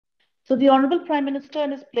So the Honorable Prime Minister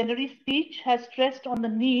in his plenary speech has stressed on the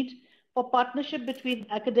need for partnership between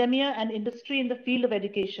academia and industry in the field of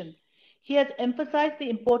education. He has emphasized the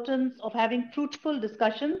importance of having fruitful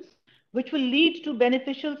discussions which will lead to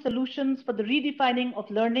beneficial solutions for the redefining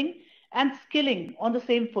of learning and skilling on the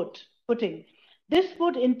same footing. This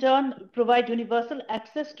would in turn provide universal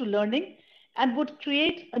access to learning and would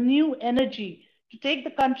create a new energy to take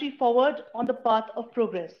the country forward on the path of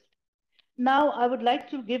progress. Now, I would like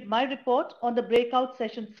to give my report on the breakout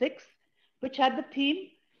session 6, which had the theme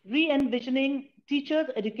Re-envisioning Teachers'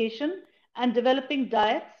 Education and Developing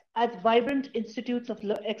Diets as Vibrant Institutes of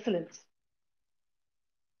Excellence.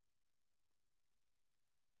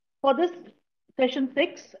 For this session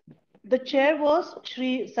 6, the chair was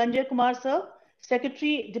Shri Sanjay Kumar Sir,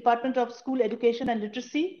 Secretary, Department of School Education and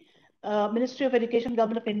Literacy, Ministry of Education,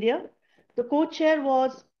 Government of India. The co-chair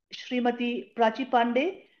was Srimati Prachi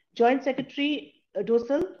Pandey, Joint Secretary,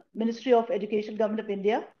 DOSAL, Ministry of Education, Government of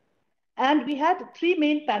India. And we had three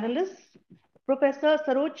main panelists, Professor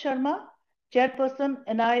Saroj Sharma, Chairperson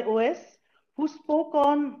NIOS, who spoke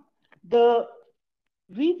on the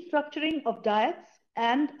restructuring of diets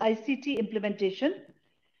and ICT implementation.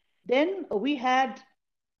 Then we had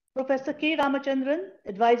Professor K. Ramachandran,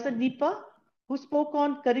 Advisor NIPA, who spoke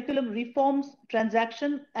on curriculum reforms,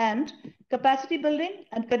 transaction, and capacity building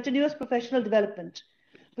and continuous professional development.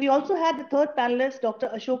 We also had the third panelist, Dr.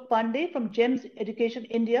 Ashok Pandey from GEMS Education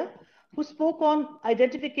India, who spoke on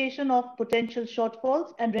identification of potential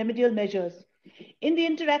shortfalls and remedial measures. In the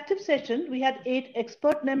interactive session, we had 8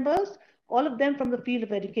 expert members, all of them from the field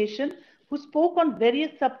of education, who spoke on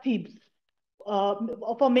various sub-themes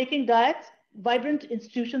for making diets vibrant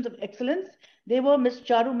institutions of excellence. They were Ms.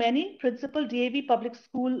 Charu Maini, Principal, DAV Public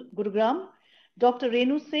School, Gurugram, Dr.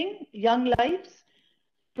 Renu Singh, Young Lives,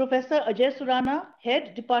 Professor Ajay Surana,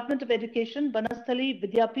 Head, Department of Education, Banasthali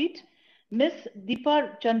Vidyapeeth, Ms.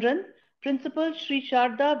 Deepa Chandran, Principal, Sri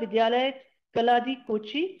Sharda Vidyalaya Kaladi,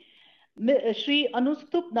 Kochi, Sri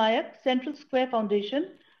Anustup Nayak, Central Square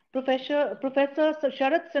Foundation, Professor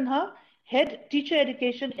Sharat Sinha, Head, Teacher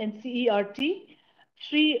Education, NCERT,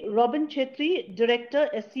 Sri Robin Chetri, Director,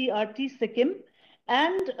 SCERT, Sikkim,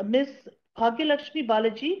 and Ms. Bhagyalakshmi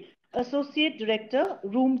Balaji, Associate Director,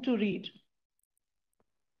 Room to Read.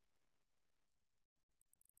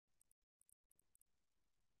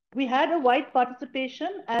 We had a wide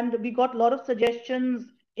participation and we got a lot of suggestions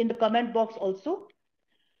in the comment box also.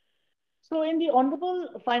 So in the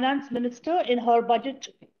Honorable Finance Minister, in her budget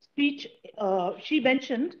speech,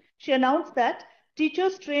 she announced that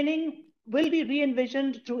teachers training will be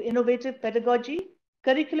re-envisioned through innovative pedagogy,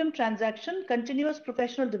 curriculum transaction, continuous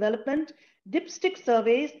professional development, dipstick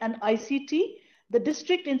surveys, and ICT. The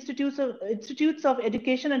District Institutes of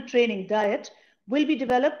Education and Training, DIET, will be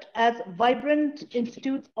developed as vibrant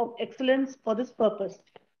institutes of excellence for this purpose.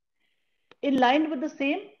 In line with the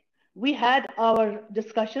same, we had our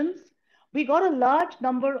discussions. We got a large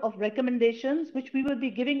number of recommendations, which we will be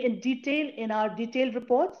giving in detail in our detailed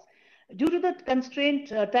reports. Due to the constraint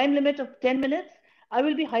time limit of 10 minutes, I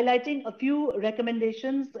will be highlighting a few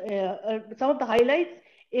recommendations, some of the highlights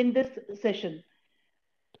in this session.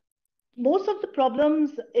 Most of the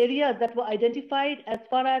problems areas that were identified as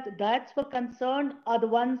far as diets were concerned are the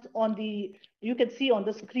ones on you can see on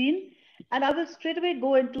the screen. And I will straight away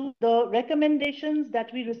go into the recommendations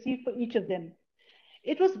that we received for each of them.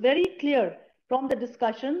 It was very clear from the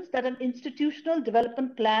discussions that an institutional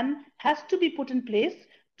development plan has to be put in place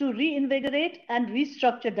to reinvigorate and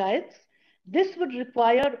restructure diets. This would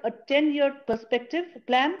require a 10-year perspective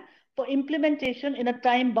plan for implementation in a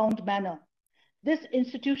time-bound manner. This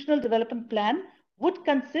institutional development plan would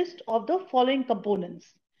consist of the following components.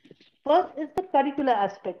 First is the curricular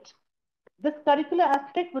aspect. This curricular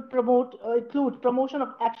aspect would include promotion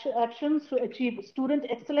of actions to achieve student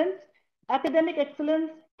excellence, academic excellence,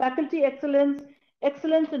 faculty excellence,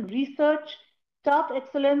 excellence in research, staff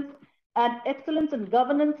excellence, and excellence in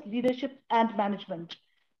governance, leadership, and management.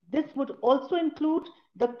 This would also include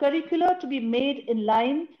the curricula to be made in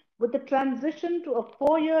line with the transition to a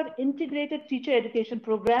 4-year integrated teacher education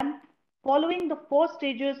program following the 4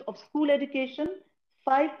 stages of school education,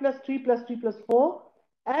 5+3+3+4,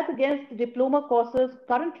 as against the diploma courses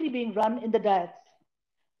currently being run in the diets.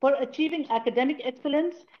 For achieving academic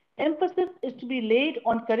excellence, emphasis is to be laid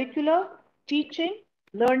on curricular, teaching,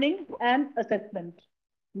 learning, and assessment.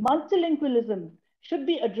 Multilingualism should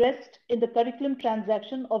be addressed in the curriculum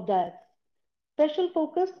transaction of diets. Special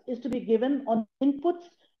focus is to be given on inputs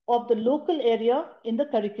of the local area in the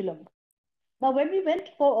curriculum. Now, when we went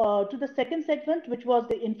to the second segment, which was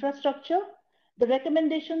the infrastructure, the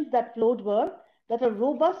recommendations that flowed were that a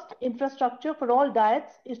robust infrastructure for all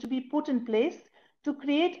diets is to be put in place to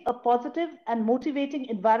create a positive and motivating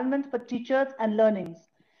environment for teachers and learnings.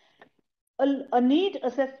 A need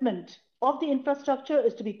assessment of the infrastructure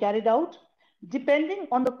is to be carried out depending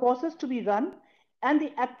on the courses to be run and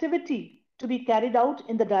the activity to be carried out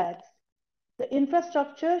in the diets. The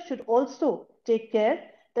infrastructure should also take care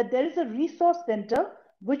that there is a resource center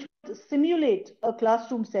which would simulate a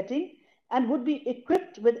classroom setting and would be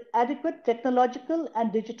equipped with adequate technological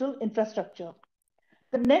and digital infrastructure.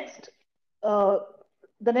 The next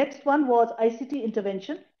one was ICT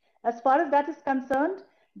intervention. As far as that is concerned,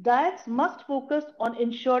 diets must focus on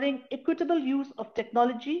ensuring equitable use of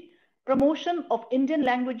technology, promotion of Indian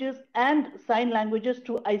languages and sign languages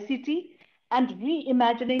through ICT, and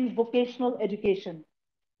reimagining vocational education.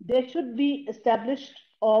 There should be established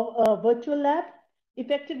a virtual lab,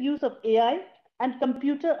 effective use of AI, and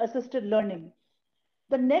computer-assisted learning.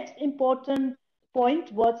 The next important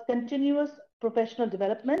point was continuous professional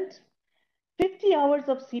development. 50 hours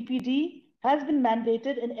of CPD has been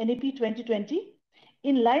mandated in NEP 2020.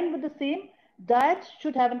 In line with the same, diets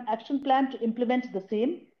should have an action plan to implement the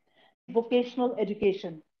same. Vocational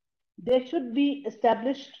education. There should be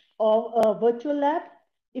established a virtual lab,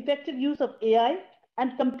 effective use of AI,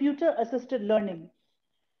 and computer-assisted learning.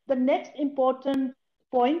 The next important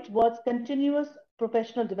point was continuous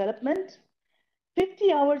professional development.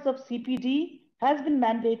 50 hours of CPD has been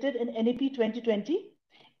mandated in NEP 2020.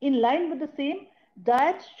 In line with the same,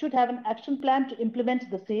 diets should have an action plan to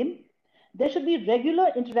implement the same. There should be regular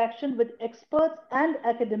interaction with experts and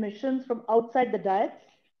academicians from outside the diets.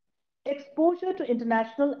 Exposure to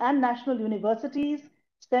international and national universities,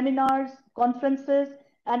 seminars, conferences,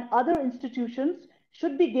 and other institutions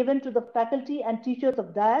should be given to the faculty and teachers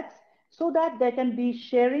of diets so that there can be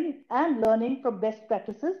sharing and learning from best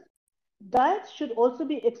practices. Diets should also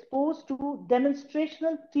be exposed to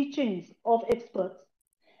demonstrational teachings of experts.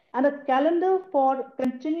 And a calendar for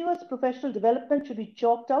continuous professional development should be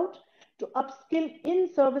chalked out to upskill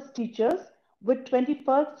in-service teachers with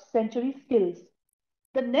 21st century skills.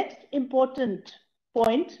 The next important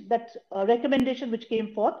point, that recommendation which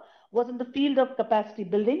came forth, was in the field of capacity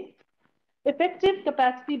building. Effective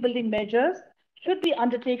capacity building measures should be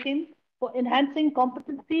undertaken for enhancing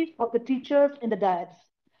competencies of the teachers in the diets.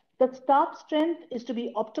 The staff strength is to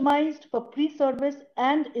be optimized for pre-service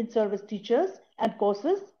and in-service teachers and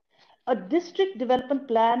courses. A district development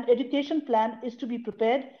plan, education plan is to be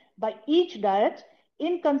prepared by each diet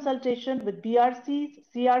in consultation with BRCs,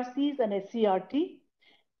 CRCs, and SCRT.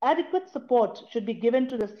 Adequate support should be given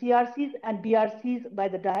to the CRCs and BRCs by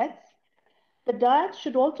the diets. The diets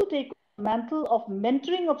should also take the mantle of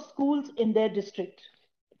mentoring of schools in their district.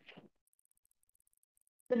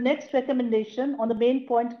 The next recommendation on the main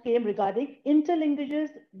point came regarding interlinkages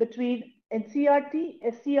between NCRT,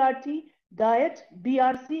 SCRT, diet,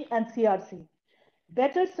 BRC, and CRC.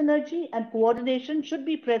 Better synergy and coordination should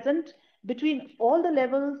be present between all the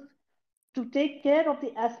levels to take care of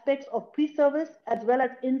the aspects of pre-service as well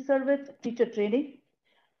as in-service teacher training.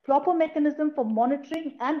 Proper mechanism for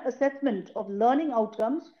monitoring and assessment of learning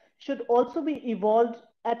outcomes should also be evolved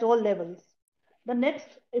at all levels. The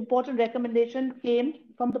next important recommendation came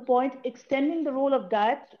from the point extending the role of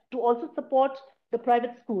diets to also support the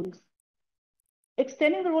private schools.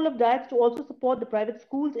 Extending the role of diets to also support the private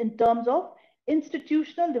schools in terms of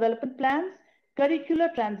institutional development plans,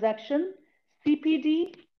 curricular transaction,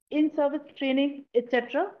 CPD, in-service training,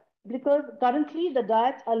 etc., because currently the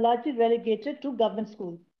diets are largely relegated to government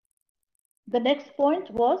schools. The next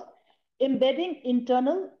point was embedding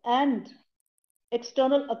internal and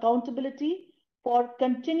external accountability for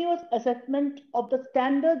continuous assessment of the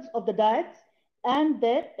standards of the diets and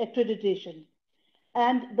their accreditation.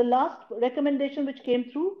 And the last recommendation which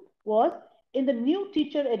came through was in the new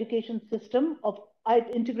teacher education system of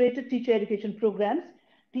integrated teacher education programs,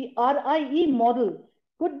 the RIE model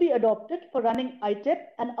could be adopted for running ITEP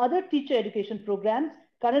and other teacher education programs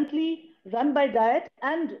currently run by DIET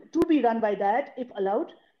and to be run by DIET if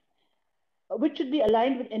allowed, which should be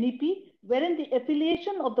aligned with NEP, wherein the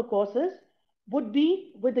affiliation of the courses would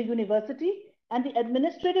be with the university and the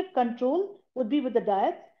administrative control would be with the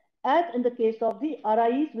DIETs, as in the case of the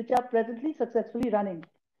RIEs, which are presently successfully running.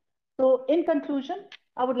 So in conclusion,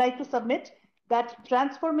 I would like to submit that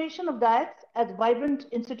transformation of DIETs as vibrant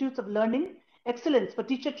institutes of learning excellence for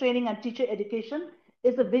teacher training and teacher education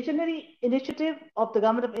is a visionary initiative of the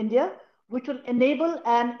Government of India, which will enable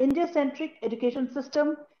an India-centric education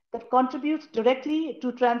system that contributes directly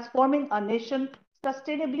to transforming our nation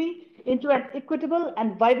sustainably into an equitable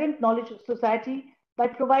and vibrant knowledge society by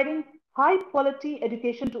providing high-quality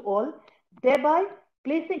education to all, thereby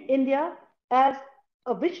placing India as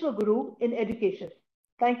a Vishwa Guru in education.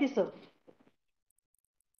 Thank you, sir.